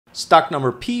Stock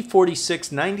number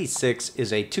P4696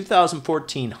 is a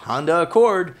 2014 Honda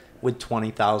Accord with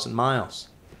 20,000 miles.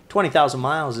 20,000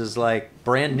 miles is like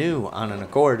brand new on an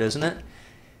Accord, isn't it?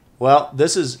 Well,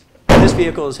 this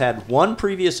vehicle has had one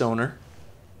previous owner,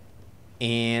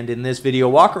 and in this video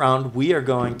walk around, we are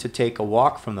going to take a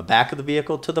walk from the back of the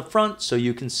vehicle to the front so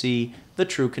you can see the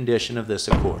true condition of this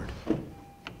Accord.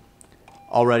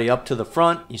 Already up to the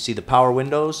front, you see the power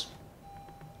windows,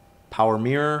 power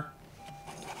mirror,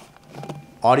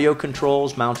 audio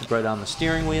controls mounted right on the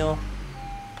steering wheel.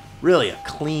 Really a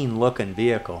clean looking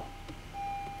vehicle.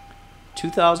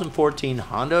 2014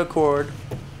 Honda Accord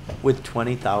with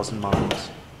 20,000 miles.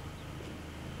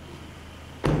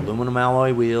 Aluminum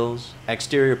alloy wheels,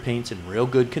 exterior paint's in real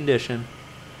good condition.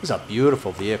 This is a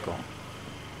beautiful vehicle.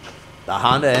 The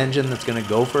Honda engine that's going to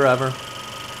go forever.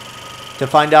 To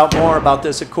find out more about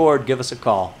this Accord, give us a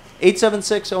call.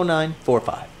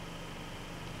 876-0945.